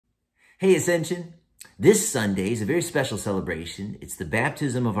Hey, Ascension. This Sunday is a very special celebration. It's the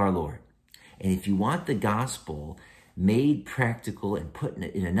baptism of our Lord. And if you want the gospel made practical and put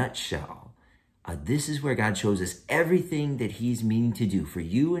in a nutshell, this is where God shows us everything that he's meaning to do for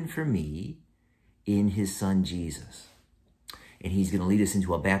you and for me in his son, Jesus. And he's going to lead us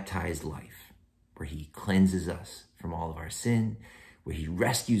into a baptized life where he cleanses us from all of our sin, where he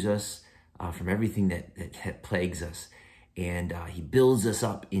rescues us from everything that plagues us. And he builds us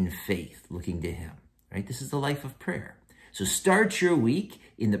up in faith, looking to him, right? This is the life of prayer. So start your week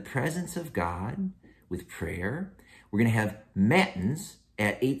in the presence of God with prayer. We're going to have Matins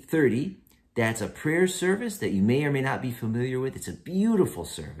at 8:30. That's a prayer service that you may or may not be familiar with. It's a beautiful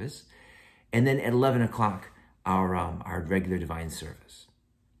service. And then at 11 o'clock, our regular divine service.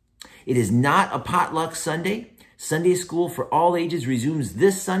 It is not a potluck Sunday. Sunday school for all ages resumes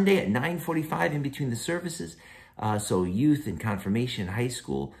this Sunday at 9:45 in between the services. So youth and confirmation, high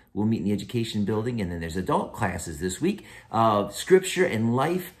school, will meet in the education building. And then there's adult classes this week. Scripture and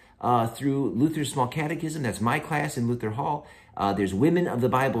life through Luther's Small Catechism. That's my class in Luther Hall. There's Women of the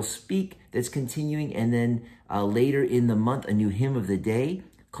Bible Speak that's continuing. And then later in the month, a new Hymn of the Day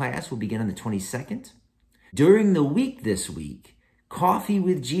class will begin on the 22nd. During the week this week, Coffee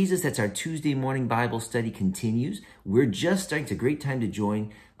with Jesus, that's our Tuesday morning Bible study, continues. We're just starting. It's a great time to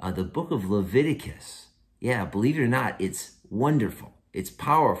join the book of Leviticus. Yeah, believe it or not, it's wonderful. It's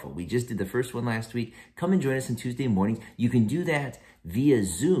powerful. We just did the first one last week. Come and join us on Tuesday mornings. You can do that via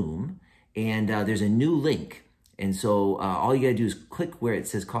Zoom, and there's a new link. And so all you got to do is click where it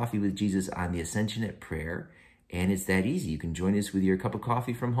says Coffee with Jesus on the Ascension at Prayer, and it's that easy. You can join us with your cup of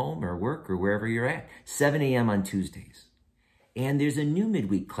coffee from home or work or wherever you're at. 7 a.m. on Tuesdays. And there's a new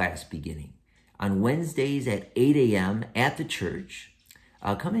midweek class beginning on Wednesdays at 8 a.m. at the church.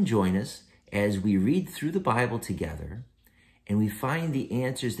 Come and join us as we read through the Bible together and we find the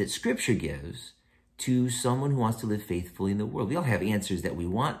answers that Scripture gives to someone who wants to live faithfully in the world. We all have answers that we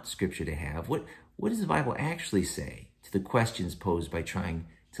want Scripture to have. What does the Bible actually say to the questions posed by trying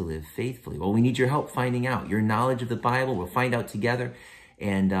to live faithfully? Well, we need your help finding out. Your knowledge of the Bible, we'll find out together.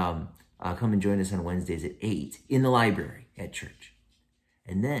 And come and join us on Wednesdays at 8 in the library at church.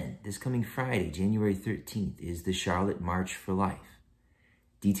 And then this coming Friday, January 13th, is the Charlotte March for Life.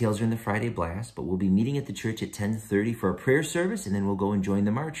 Details are in the Friday blast, but we'll be meeting at the church at 10:30 for a prayer service, and then we'll go and join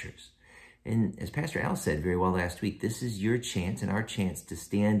the marchers. And as Pastor Al said very well last week, this is your chance and our chance to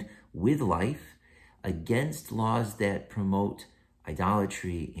stand with life against laws that promote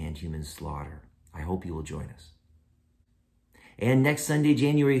idolatry and human slaughter. I hope you will join us. And next Sunday,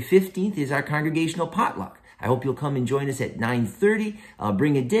 January 15th, is our congregational potluck. I hope you'll come and join us at 9:30.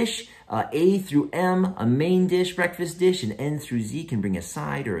 Bring a dish, A through M, a main dish, breakfast dish, and N through Z can bring a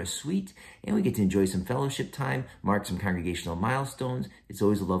side or a sweet. And we get to enjoy some fellowship time, mark some congregational milestones. It's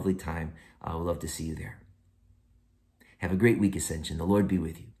always a lovely time. We'd love to see you there. Have a great week, Ascension. The Lord be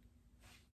with you.